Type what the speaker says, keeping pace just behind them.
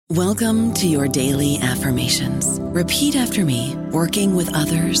Welcome to your daily affirmations. Repeat after me. Working with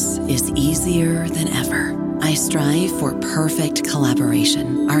others is easier than ever. I strive for perfect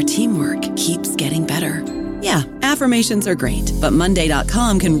collaboration. Our teamwork keeps getting better. Yeah, affirmations are great, but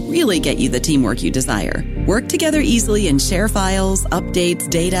Monday.com can really get you the teamwork you desire. Work together easily and share files, updates,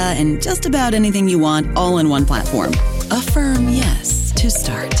 data, and just about anything you want all in one platform. Affirm yes to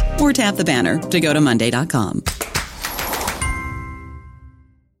start, or tap the banner to go to Monday.com.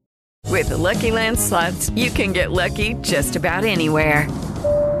 With the Lucky Land Slots, you can get lucky just about anywhere.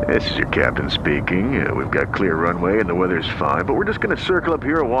 This is your captain speaking. We've got clear runway and the weather's fine, but we're just going to circle up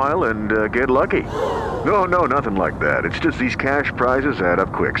here a while and get lucky. No, nothing like that. It's just these cash prizes add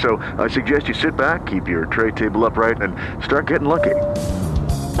up quick. So I suggest you sit back, keep your tray table upright, and start getting lucky.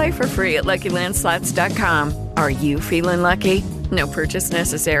 Play for free at LuckyLandSlots.com. Are you feeling lucky? No purchase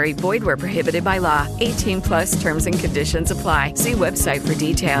necessary. Void where prohibited by law. 18 plus terms and conditions apply. See website for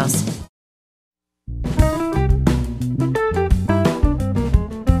details.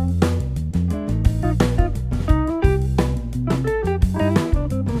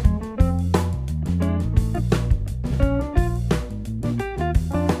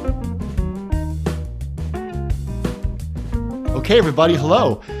 Okay, everybody,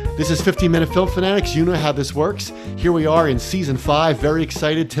 hello. This is 15-Minute Film Fanatics. You know how this works. Here we are in Season 5. Very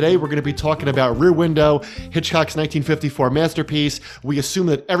excited. Today, we're going to be talking about Rear Window, Hitchcock's 1954 masterpiece. We assume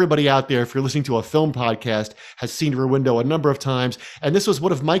that everybody out there, if you're listening to a film podcast, has seen Rear Window a number of times. And this was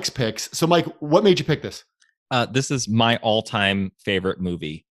one of Mike's picks. So, Mike, what made you pick this? This is my all-time favorite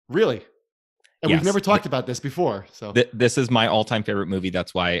movie. Really? And Yes. we've never talked about this before. So This is my all-time favorite movie.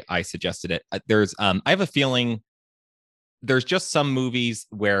 That's why I suggested it. I have a feeling there's just some movies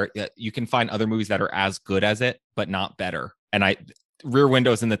where you can find other movies that are as good as it, but not better. And Rear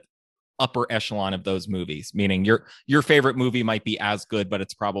Window is in the upper echelon of those movies, meaning your favorite movie might be as good, but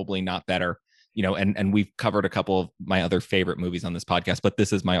it's probably not better. You know, and we've covered a couple of my other favorite movies on this podcast, but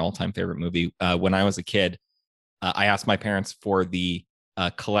this is my all-time favorite movie. When I was a kid, I asked my parents for the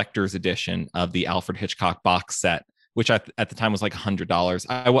collector's edition of the Alfred Hitchcock box set, which at the time was like $100.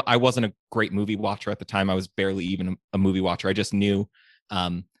 I wasn't a great movie watcher at the time. I was barely even a movie watcher. I just knew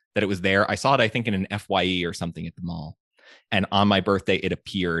that it was there. I saw it, I think, in an FYE or something at the mall. And on my birthday, it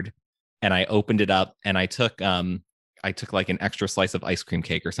appeared. And I opened it up and I took like an extra slice of ice cream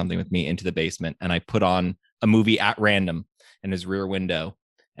cake or something with me into the basement. And I put on a movie at random in his Rear Window.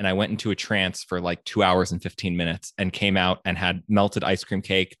 And I went into a trance for like 2 hours and 15 minutes and came out and had melted ice cream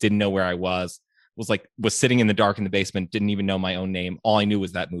cake, didn't know where I was sitting in the dark in the basement, didn't even know my own name. All I knew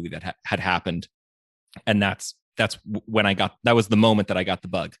was that movie that had happened. And that's when that was the moment that I got the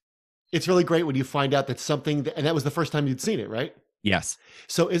bug. it's really great when you find out that something, and that was the first time you'd seen it, right? Yes.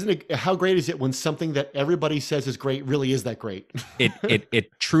 So isn't it, how great is it when something that everybody says is great really is that great? It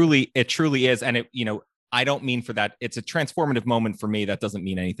truly is. And I don't mean for that. It's a transformative moment for me. That doesn't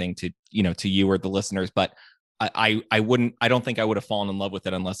mean anything to you or the listeners, but I don't think I would have fallen in love with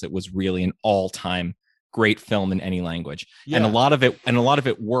it unless it was really an all-time great film in any language. Yeah. And a lot of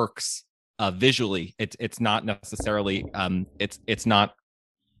it works visually. It's not necessarily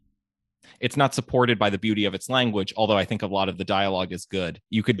it's not supported by the beauty of its language, although I think a lot of the dialogue is good.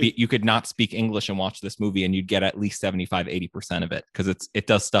 You could not speak English and watch this movie and you'd get at least 75-80% of it, because it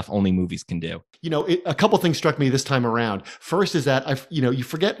does stuff only movies can do. A couple things struck me this time around. First is that you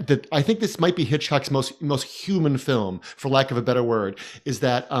forget that I think this might be Hitchcock's most human film, for lack of a better word, is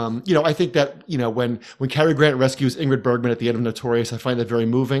that I think that when Cary Grant rescues Ingrid Bergman at the end of Notorious, I find that very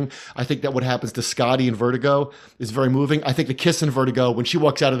moving. I think that what happens to Scotty in Vertigo is very moving. I think the kiss in Vertigo, when she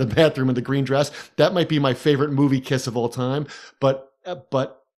walks out of the bathroom in the green dress, that might be my favorite movie kiss of all time. But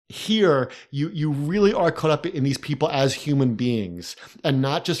here you really are caught up in these people as human beings, and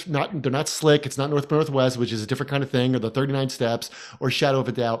they're not Slick. It's not North by Northwest, which is a different kind of thing, or the 39 Steps or Shadow of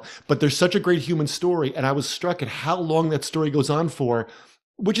a Doubt. But there's such a great human story, and I was struck at how long that story goes on for,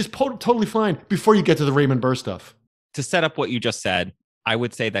 which is totally fine before you get to the Raymond Burr stuff. To set up what you just said, I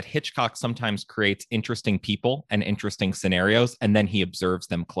would say that Hitchcock sometimes creates interesting people and interesting scenarios, and then he observes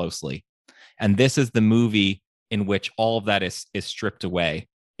them closely. And this is the movie in which all of that is stripped away,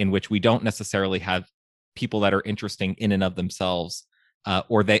 in which we don't necessarily have people that are interesting in and of themselves,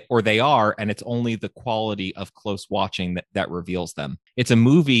 or they are, and it's only the quality of close watching that reveals them. It's a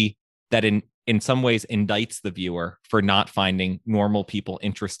movie that in some ways indicts the viewer for not finding normal people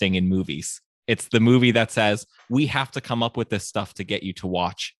interesting in movies. It's the movie that says, we have to come up with this stuff to get you to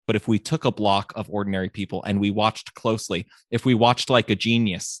watch. But if we took a block of ordinary people and we watched closely, if we watched like a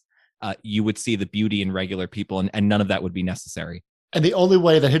genius, you would see the beauty in regular people, and none of that would be necessary. And the only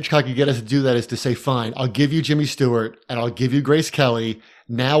way that Hitchcock could get us to do that is to say, fine, I'll give you Jimmy Stewart and I'll give you Grace Kelly.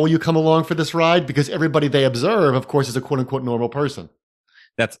 Now will you come along for this ride? Because everybody they observe, of course, is a quote unquote normal person.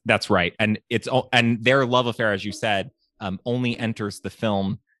 That's right. And and their love affair, as you said, only enters the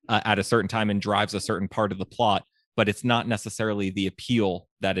film at a certain time and drives a certain part of the plot. But it's not necessarily the appeal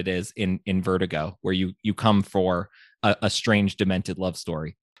that it is in Vertigo, where you come for a strange, demented love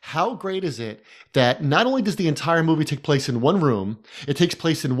story. How great is it that not only does the entire movie take place in one room, it takes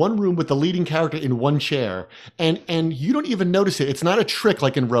place in one room with the leading character in one chair, and you don't even notice it. It's not a trick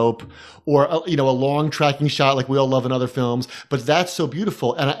like in Rope or a long tracking shot like we all love in other films, but that's so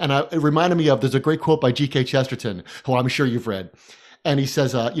beautiful. And it reminded me of, there's a great quote by G.K. Chesterton, who I'm sure you've read. And he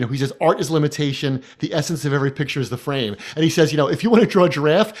says, he says, art is limitation. The essence of every picture is the frame. And he says, if you want to draw a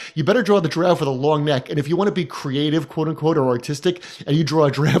giraffe, you better draw the giraffe with a long neck. And if you want to be creative, quote unquote, or artistic, and you draw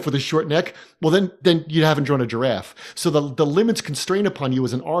a giraffe with a short neck, well, then you haven't drawn a giraffe. So the limits constrained upon you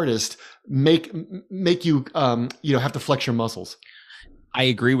as an artist make you, have to flex your muscles. I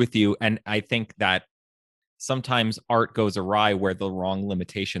agree with you. And I think that sometimes art goes awry where the wrong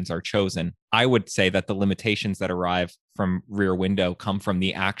limitations are chosen. I would say that the limitations that arrive from Rear Window come from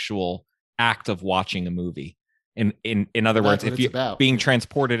the actual act of watching a movie. In other words, if you're being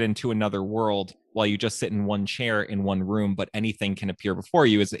transported into another world while you just sit in one chair in one room, but anything can appear before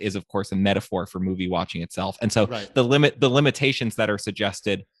you is of course a metaphor for movie watching itself. And so the limitations that are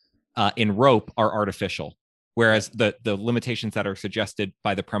suggested in Rope are artificial, whereas the limitations that are suggested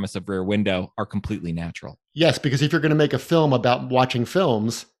by the premise of Rear Window are completely natural. Yes, because if you're going to make a film about watching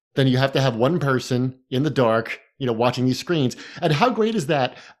films, then you have to have one person in the dark, watching these screens. And how great is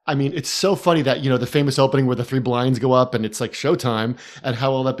that? I mean, it's so funny that, the famous opening where the three blinds go up and it's like showtime and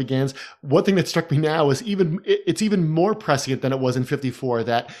how all that begins. One thing that struck me now is it's even more prescient than it was in 54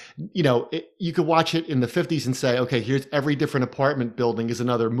 that, you could watch it in the 50s and say, okay, here's every different apartment building is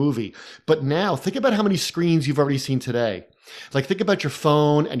another movie. But now think about how many screens you've already seen today. Like think about your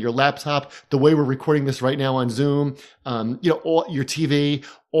phone and your laptop, the way we're recording this right now on Zoom, all your TV,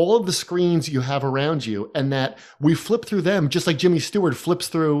 all of the screens you have around you, and that we flip through them just like Jimmy Stewart flips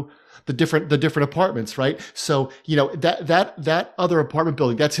through the different apartments, right? So, that other apartment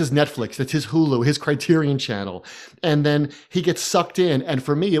building, that's his Netflix, that's his Hulu, his Criterion channel. And then he gets sucked in. And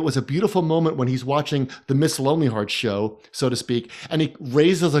for me, it was a beautiful moment when he's watching the Miss Lonely Hearts show, so to speak, and he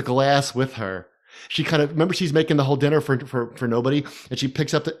raises a glass with her. She remember she's making the whole dinner for nobody, and she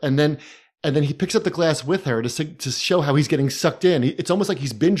picks up and then he picks up the glass with her to show how he's getting sucked in. It's almost like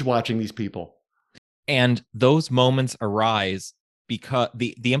he's binge watching these people. And those moments arise because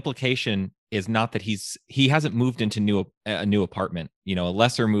the implication is not that he hasn't moved into a new apartment. A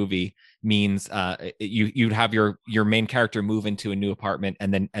lesser movie means you'd have your main character move into a new apartment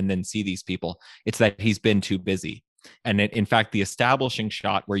and then see these people. It's that he's been too busy. And in fact, the establishing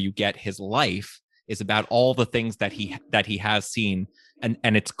shot where you get his life is about all the things that he has seen,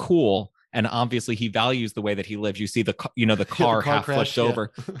 and it's cool. And obviously he values the way that he lives. You see the car half flipped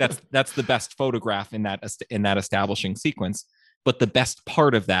over. That's the best photograph in that establishing sequence. But the best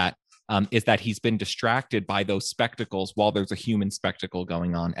part of that is that he's been distracted by those spectacles while there's a human spectacle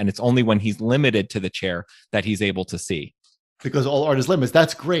going on. And it's only when he's limited to the chair that he's able to see. Because all art is limitless.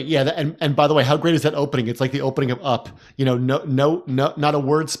 That's great. Yeah. And by the way, how great is that opening? It's like the opening of Up, no, not a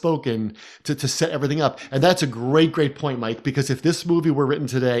word spoken to set everything up. And that's a great point, Mike, because if this movie were written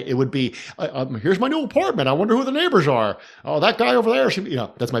today, it would be, here's my new apartment. I wonder who the neighbors are. Oh, that guy over there.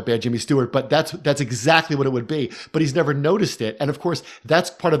 That's my bad Jimmy Stewart, but that's exactly what it would be. But he's never noticed it. And of course,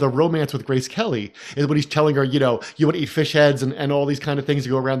 that's part of the romance with Grace Kelly is when he's telling her, you want to eat fish heads and all these kind of things to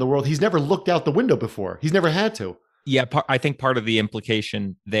go around the world. He's never looked out the window before. He's never had to. Yeah, I think part of the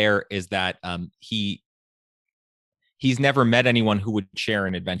implication there is that he's never met anyone who would share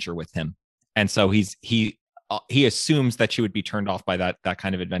an adventure with him, and so he assumes that she would be turned off by that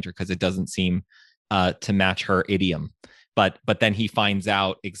kind of adventure because it doesn't seem to match her idiom. But then he finds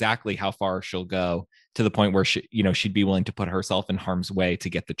out exactly how far she'll go to the point where she'd be willing to put herself in harm's way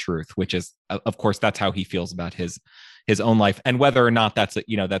to get the truth, which is, of course, that's how he feels about his own life, and whether or not that's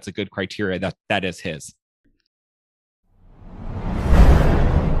a good criteria, that is his.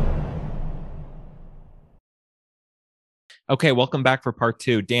 Okay, welcome back for part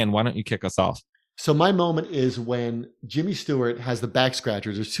 2. Dan, why don't you kick us off? So my moment is when Jimmy Stewart has the back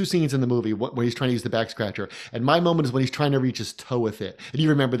scratchers. There's 2 scenes in the movie where he's trying to use the back scratcher. And my moment is when he's trying to reach his toe with it. And you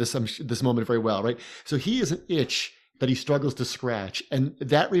remember this moment very well, right? So he has an itch that he struggles to scratch. And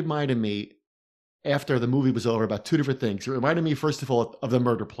that reminded me after the movie was over about two different things. It reminded me, first of all, of the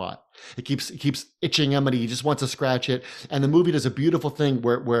murder plot. It keeps itching him, and he just wants to scratch it. And the movie does a beautiful thing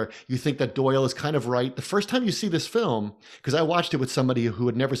where you think that Doyle is kind of right. The first time you see this film, because I watched it with somebody who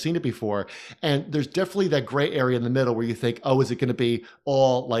had never seen it before, and there's definitely that gray area in the middle where you think, oh, is it going to be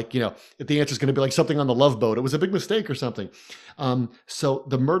all like, if the answer is going to be like something on the Love Boat, it was a big mistake or something. So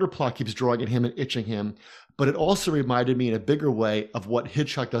the murder plot keeps drawing at him and itching him. But it also reminded me in a bigger way of what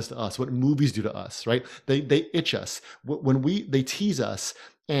Hitchcock does to us, what movies do to us, right? They itch us. They tease us,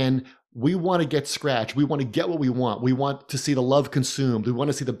 and we want to get scratched. We want to get what we want. We want to see the love consumed. We want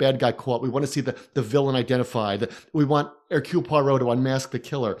to see the bad guy caught. We want to see the villain identified. We want Hercule Poirot to unmask the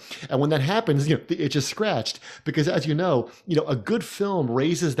killer. And when that happens, the itch is scratched. Because as you know, a good film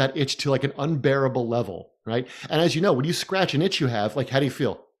raises that itch to like an unbearable level, right? And as you know, when you scratch an itch you have, like, how do you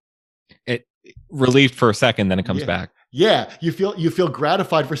feel? It relieved for a second, then it comes back. Yeah, you feel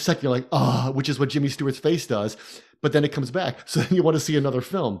gratified for a second. You're like, which is what Jimmy Stewart's face does. But then it comes back. So then you want to see another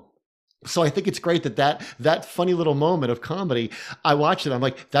film. So I think it's great that funny little moment of comedy, I watched it. I'm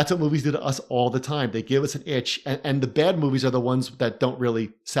like, that's what movies do to us all the time. They give us an itch, and the bad movies are the ones that don't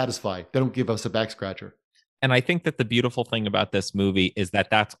really satisfy. They don't give us a back scratcher. And I think that the beautiful thing about this movie is that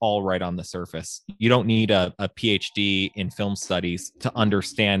that's all right on the surface. You don't need a PhD in film studies to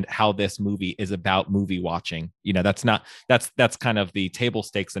understand how this movie is about movie watching. That's kind of the table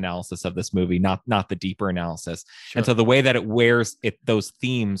stakes analysis of this movie, not the deeper analysis. Sure. And so the way that it wears those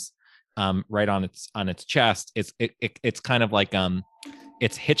themes right on its chest, it's kind of like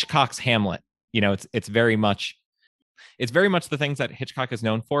it's Hitchcock's Hamlet. It's very much the things that Hitchcock is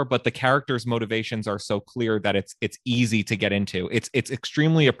known for, but the characters' motivations are so clear that it's easy to get into. It's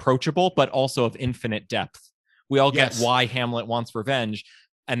extremely approachable, but also of infinite depth. We all get why Hamlet wants revenge,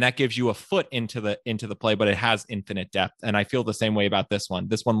 and that gives you a foot into the play, but it has infinite depth. And I feel the same way about this one.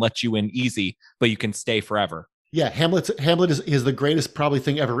 This one lets you in easy, but you can stay forever. Yeah, Hamlet is the greatest probably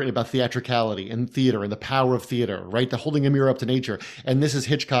thing ever written about theatricality and theater and the power of theater, right? The holding a mirror up to nature. And this is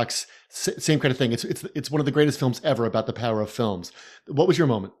Hitchcock's same kind of thing. It's one of the greatest films ever about the power of films. What was your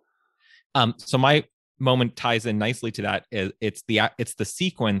moment? So my moment ties in nicely to that. It's the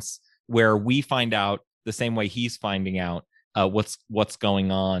sequence where we find out the same way he's finding out what's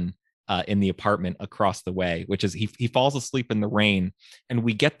going on in the apartment across the way, which is he falls asleep in the rain, and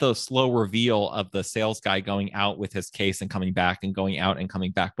we get the slow reveal of the sales guy going out with his case and coming back and going out and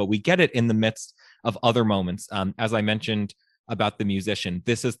coming back. But we get it in the midst of other moments. As I mentioned about the musician,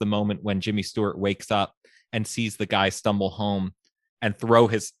 this is the moment when Jimmy Stewart wakes up and sees the guy stumble home and throw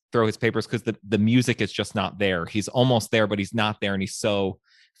his papers, because the music is just not there. He's almost there, but he's not there, and he's so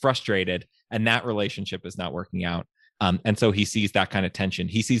frustrated, and that relationship is not working out. And so he sees that kind of tension.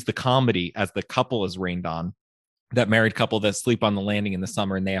 He sees the comedy as the couple is rained on, that married couple that sleep on the landing in the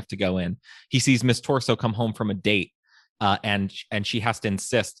summer and they have to go in. He sees Miss Torso come home from a date, and she has to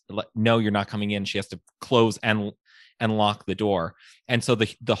insist, no, you're not coming in. She has to close and lock the door. And so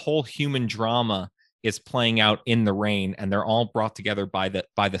the whole human drama is playing out in the rain, and they're all brought together by the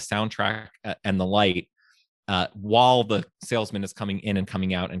soundtrack and the light, while the salesman is coming in and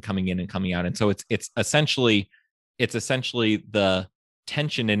coming out and coming in and coming out. And so it's essentially the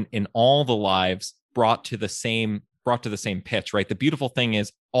tension in all the lives brought to the same pitch, right? The beautiful thing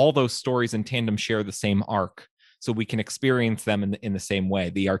is all those stories in tandem share the same arc, so we can experience them in the same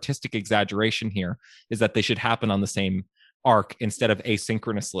way. The artistic exaggeration here is that they should happen on the same arc instead of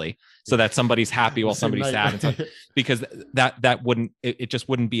asynchronously, so that somebody's happy while somebody's sad, and so, because that wouldn't, it just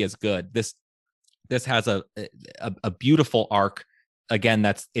wouldn't be as good. This has a beautiful arc. Again,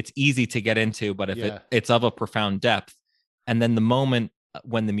 it's easy to get into, but it's of a profound depth. And then the moment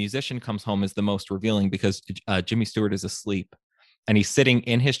when the musician comes home is the most revealing, because Jimmy Stewart is asleep and he's sitting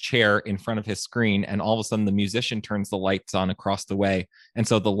in his chair in front of his screen, and all of a sudden the musician turns the lights on across the way, and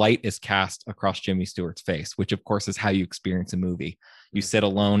so the light is cast across Jimmy Stewart's face, which of course is how you experience a movie. You sit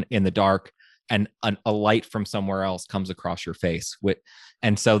alone in the dark, and a light from somewhere else comes across your face.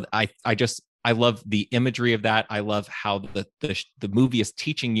 And so I love the imagery of that. I love how the movie is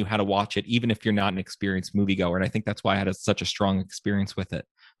teaching you how to watch it, even if you're not an experienced moviegoer. And I think that's why I had such a strong experience with it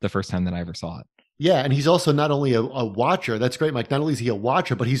the first time that I ever saw it. Yeah, and he's also not only a watcher. That's great, Mike. Not only is he a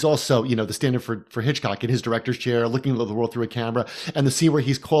watcher, but he's also, the stand-in for Hitchcock in his director's chair, looking at the world through a camera. And the scene where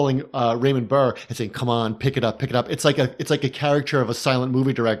he's calling Raymond Burr and saying, "Come on, pick it up." It's like a caricature of a silent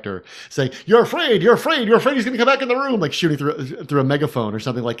movie director saying, "You're afraid. He's going to come back in the room," like shooting through a megaphone or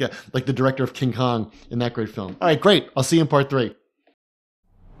something, like the director of King Kong in that great film. All right, great. I'll see you in part 3.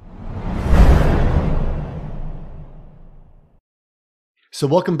 So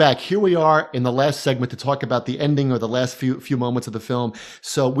welcome back. Here we are in the last segment to talk about the ending or the last few moments of the film.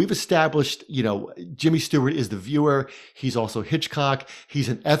 So we've established, Jimmy Stewart is the viewer. He's also Hitchcock. He's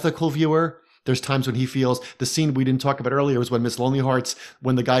an ethical viewer. There's times when he feels the scene we didn't talk about earlier was when Miss Lonely Hearts,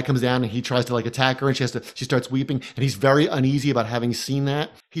 when the guy comes down and he tries to attack her and she starts weeping and he's very uneasy about having seen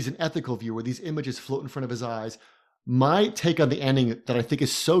that. He's an ethical viewer. These images float in front of his eyes. My take on the ending that I think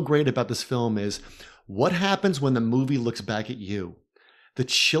is so great about this film is what happens when the movie looks back at you? The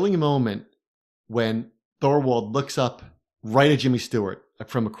chilling moment when Thorwald looks up right at Jimmy Stewart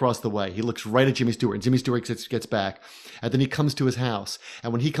from across the way. He looks right at Jimmy Stewart, and Jimmy Stewart gets back. And then he comes to his house.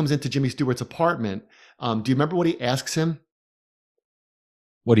 And when he comes into Jimmy Stewart's apartment, do you remember what he asks him?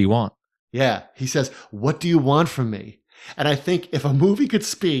 What do you want? Yeah. He says, what do you want from me? And I think if a movie could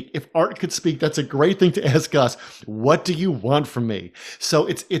speak, if art could speak, that's a great thing to ask us. What do you want from me? So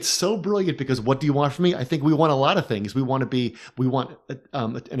it's so brilliant because what do you want from me? I think we want a lot of things. We want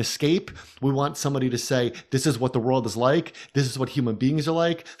an escape. We want somebody to say, this is what the world is like. This is what human beings are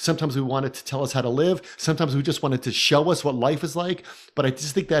like. Sometimes we want it to tell us how to live. Sometimes we just want it to show us what life is like. But I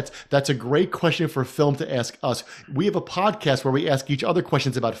just think that's a great question for a film to ask us. We have a podcast where we ask each other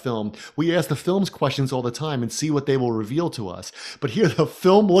questions about film. We ask the films questions all the time and see what they will reveal to us. But here the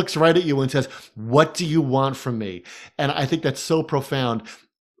film looks right at you and says, what do you want from me? And I think that's so profound.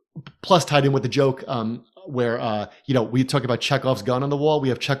 Plus tied in with the joke where, we talk about Chekhov's gun on the wall. We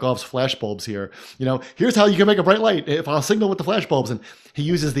have Chekhov's flashbulbs here. Here's how you can make a bright light if I'll signal with the flashbulbs. And he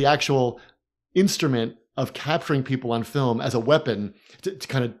uses the actual instrument of capturing people on film as a weapon to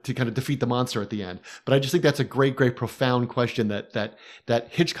kind of defeat the monster at the end. But I just think that's a great, great, profound question that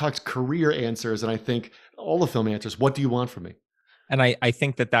Hitchcock's career answers. And I think all the film answers, what do you want from me? And I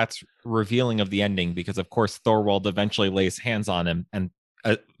think that's revealing of the ending because, of course, Thorwald eventually lays hands on him and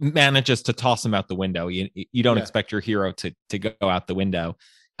manages to toss him out the window. You don't expect your hero to go out the window.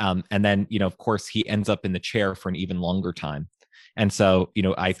 And then, of course, he ends up in the chair for an even longer time. And so,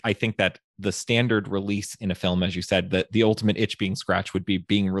 I think that the standard release in a film, as you said, the ultimate itch being scratched would be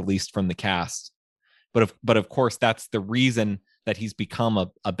being released from the cast. But of course, that's the reason that he's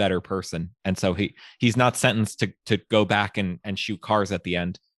become a better person. And so he's not sentenced to go back and shoot cars at the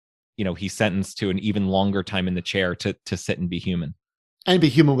end. He's sentenced to an even longer time in the chair to sit and be human. And be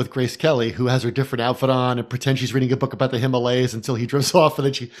human with Grace Kelly, who has her different outfit on and pretends she's reading a book about the Himalayas until he drifts off and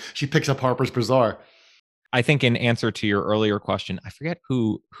then she picks up Harper's Bazaar. I think in answer to your earlier question, I forget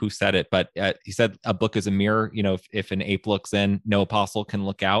who said it, but he said a book is a mirror. If an ape looks in, no apostle can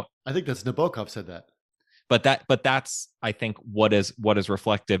look out. I think that's Nabokov said that. But that's I think what is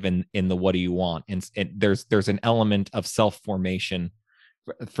reflective in the what do you want? And there's an element of self-formation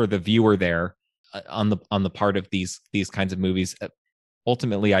for the viewer there on the part of these kinds of movies.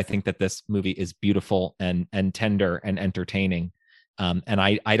 Ultimately, I think that this movie is beautiful and tender and entertaining. And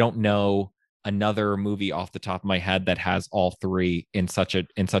I don't know another movie off the top of my head that has all three in such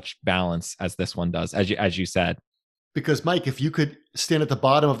balance as this one does, as you said. Because Mike, if you could stand at the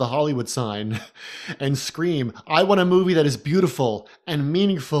bottom of the Hollywood sign and scream, I want a movie that is beautiful and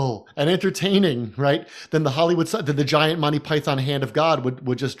meaningful and entertaining, right? Then the giant Monty Python hand of God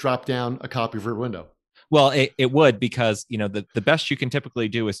would just drop down a copy of Rear Window. Well, it would, because the best you can typically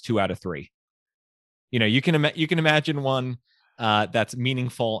do is 2 out of 3. You can imagine one that's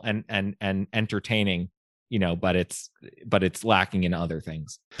meaningful and entertaining, but it's lacking in other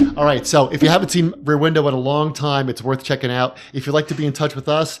things. All right. So if you haven't seen Rear Window in a long time, it's worth checking out. If you'd like to be in touch with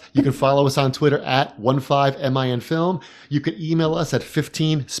us, you can follow us on Twitter at 15minfilm. You can email us at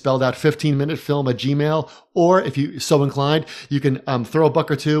 15minutefilm@gmail.com. Or if you so inclined, you can throw $1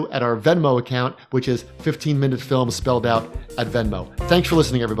 or $2 at our Venmo account, which is 15minutefilm spelled out at Venmo. Thanks for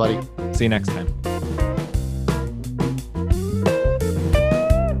listening, everybody. See you next time.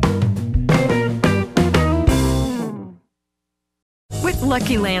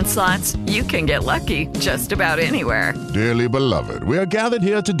 Lucky Land Slots, you can get lucky just about anywhere. Dearly beloved, we are gathered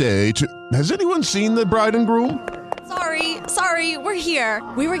here today to... Has anyone seen the bride and groom? Sorry, we're here.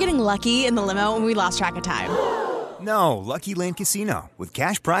 We were getting lucky in the limo and we lost track of time. No, Lucky Land Casino, with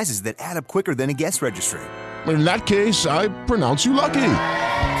cash prizes that add up quicker than a guest registry. In that case, I pronounce you lucky.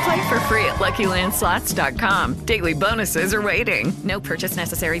 Play for free at LuckyLandSlots.com. Daily bonuses are waiting. No purchase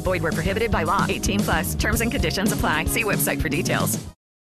necessary. Void where prohibited by law. 18+. Terms and conditions apply. See website for details.